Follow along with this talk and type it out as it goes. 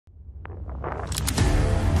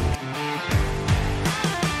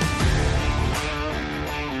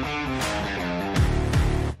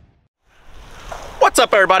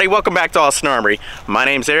up, everybody? Welcome back to Austin Armory. My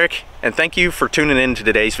name's Eric, and thank you for tuning in to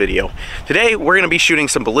today's video. Today we're going to be shooting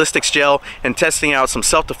some ballistics gel and testing out some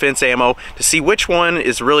self-defense ammo to see which one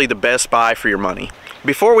is really the best buy for your money.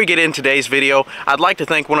 Before we get in today's video, I'd like to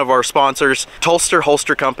thank one of our sponsors, Tulster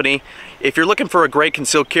Holster Company. If you're looking for a great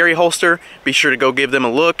concealed carry holster, be sure to go give them a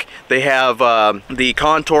look. They have the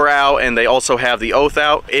Contour out, and they also have the Oath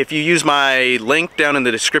out. If you use my link down in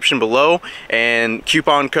the description below and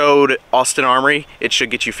coupon code Austin Armory, it should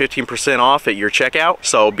get you 15% off at your checkout.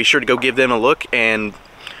 So be sure to go give them a look, and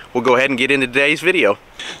we'll go ahead and get into today's video.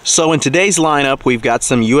 So in today's lineup, we've got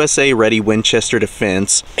some USA Ready Winchester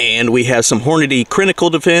Defense, and we have some Hornady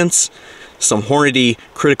Critical Defense, some Hornady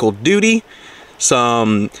Critical Duty,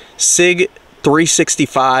 some SIG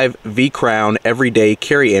 365 V-Crown Everyday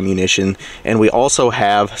Carry Ammunition, and we also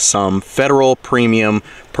have some Federal Premium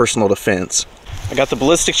Personal Defense. I got the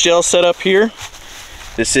ballistics gel set up here.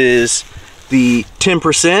 This is the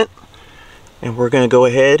 10%, and we're going to go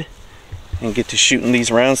ahead and get to shooting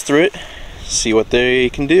these rounds through it, see what they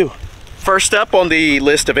can do. First up on the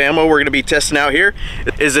list of ammo we're going to be testing out here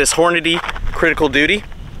is this Hornady Critical Duty.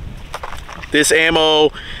 This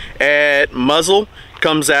ammo at muzzle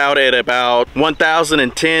comes out at about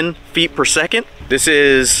 1,010 feet per second. This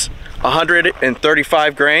is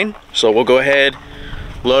 135 grain, so we'll go ahead,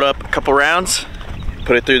 load up a couple rounds,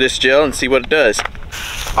 put it through this gel and see what it does.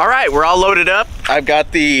 All right, we're all loaded up. I've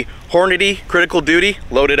got the Hornady Critical Duty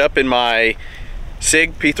loaded up in my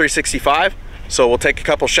SIG P365, so we'll take a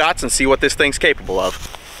couple shots and see what this thing's capable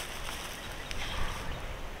of.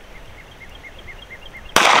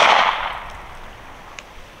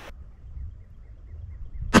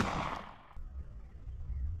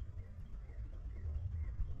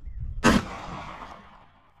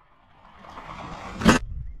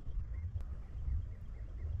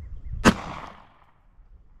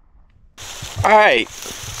 All right,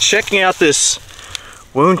 checking out this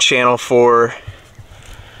wound channel for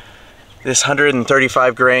this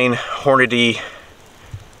 135 grain Hornady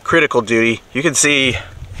Critical Duty. You can see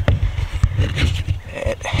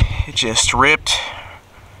it just ripped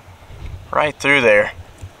right through there,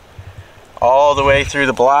 all the way through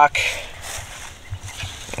the block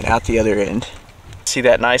and out the other end. See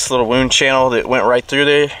that nice little wound channel that went right through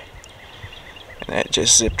there? And that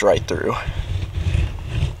just zipped right through.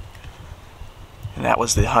 And that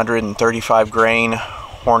was the 135 grain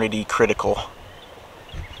Hornady Critical.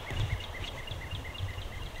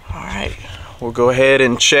 Alright, we'll go ahead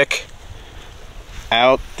and check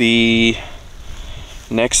out the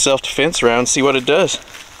next self-defense round, see what it does.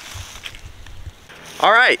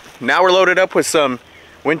 Alright, now we're loaded up with some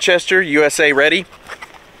Winchester USA Ready.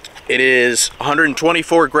 It is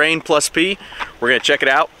 124 grain plus P. We're going to check it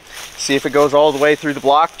out, see if it goes all the way through the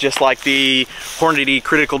block just like the Hornady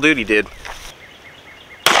Critical Duty did.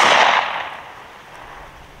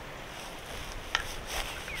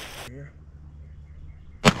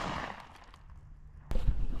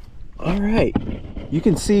 Alright, you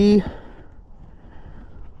can see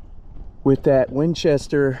with that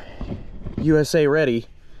Winchester USA Ready,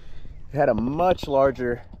 it had a much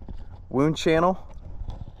larger wound channel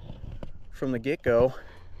from the get-go,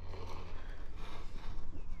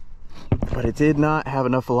 but it did not have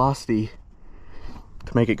enough velocity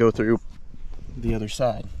to make it go through the other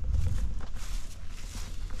side.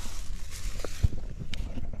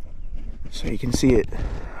 So you can see it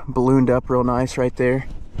ballooned up real nice right there.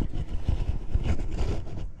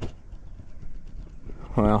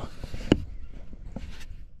 Well,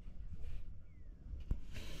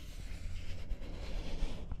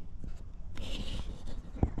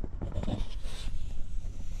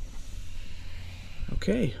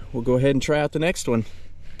 okay, we'll go ahead and try out the next one.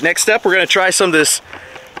 Next up, we're going to try some of this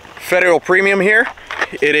Federal Premium here.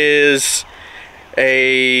 It is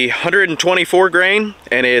a 124 grain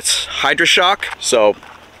and it's HydroShock. So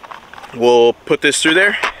we'll put this through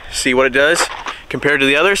there, see what it does compared to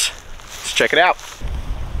the others. Let's check it out.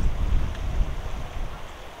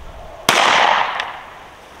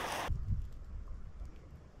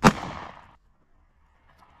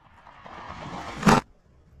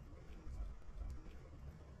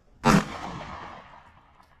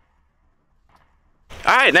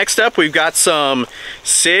 Alright, next up we've got some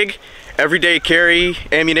SIG Everyday Carry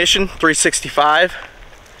Ammunition 365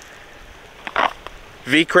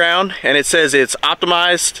 V-Crown, and it says it's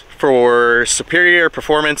optimized for superior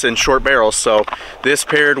performance in short barrels. So this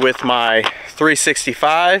paired with my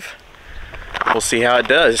 365, we'll see how it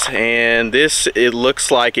does. And this, it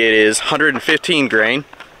looks like it is 115 grain,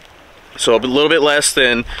 so a little bit less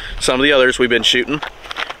than some of the others we've been shooting,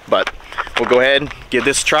 but we'll go ahead and give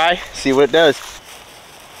this a try, see what it does.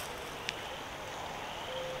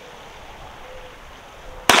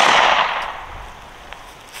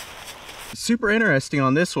 super interesting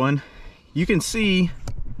on this one, you can see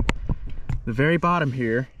the very bottom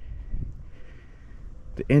here,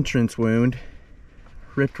 the entrance wound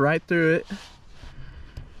ripped right through it.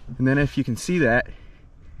 And then if you can see that,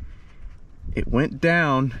 it went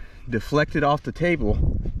down, deflected off the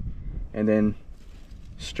table, and then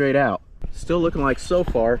straight out. Still looking like so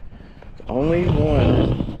far, there's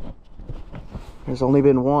only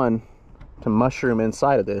been one to mushroom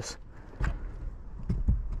inside of this.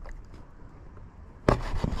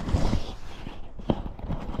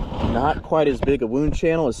 Not quite as big a wound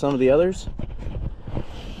channel as some of the others,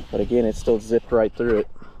 but again, it still zipped right through it.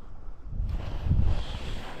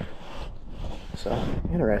 So,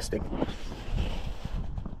 interesting.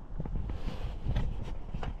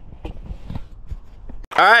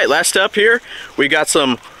 All right, last up here, we got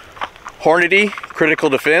some Hornady Critical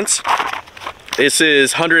Defense. This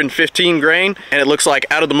is 115 grain, and it looks like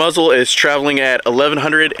out of the muzzle it's traveling at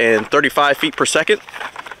 1135 feet per second.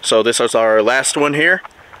 So this is our last one here,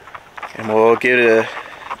 and we'll give it a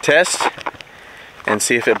test and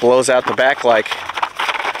see if it blows out the back like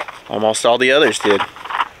almost all the others did.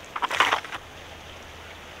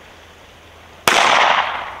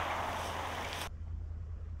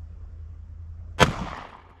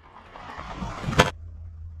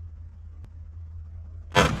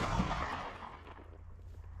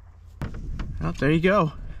 Well, there you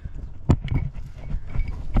go.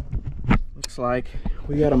 Looks like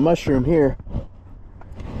we got a mushroom here.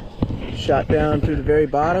 Shot down through the very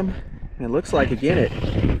bottom, and it looks like again it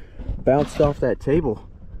bounced off that table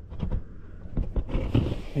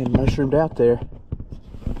and mushroomed out there.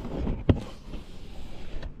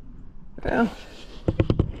 Well,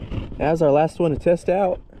 that was our last one to test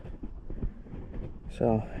out,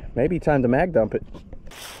 so maybe time to mag dump it.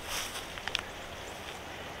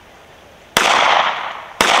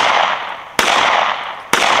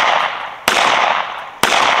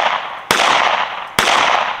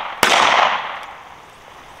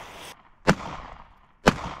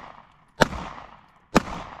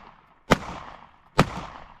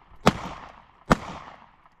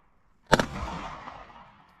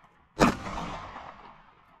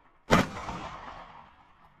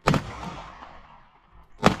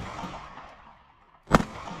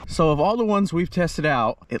 So of all the ones we've tested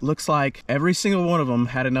out, it looks like every single one of them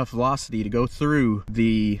had enough velocity to go through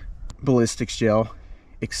the ballistics gel,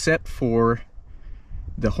 except for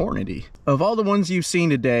the Hornady. Of all the ones you've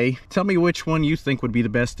seen today, tell me which one you think would be the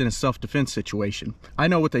best in a self-defense situation. I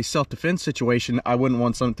know with a self-defense situation, I wouldn't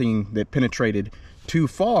want something that penetrated too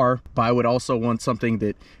far, but I would also want something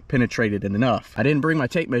that penetrated enough. I didn't bring my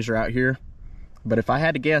tape measure out here, but if I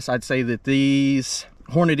had to guess, I'd say that these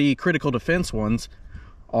Hornady Critical Defense ones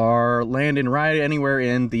are landing right anywhere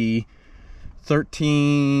in the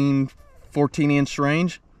 13, 14 inch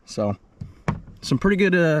range. So some pretty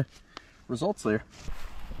good results there.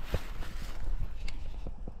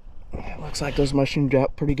 Looks like those mushroomed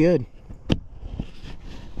out pretty good.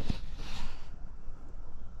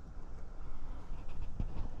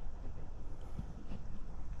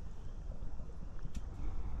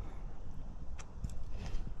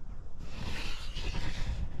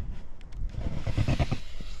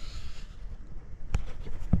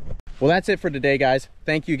 Well, that's it for today, guys.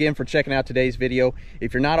 Thank you again for checking out today's video.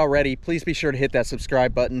 If you're not already, please be sure to hit that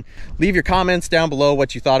subscribe button. Leave your comments down below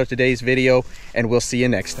what you thought of today's video, and we'll see you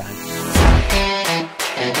next time.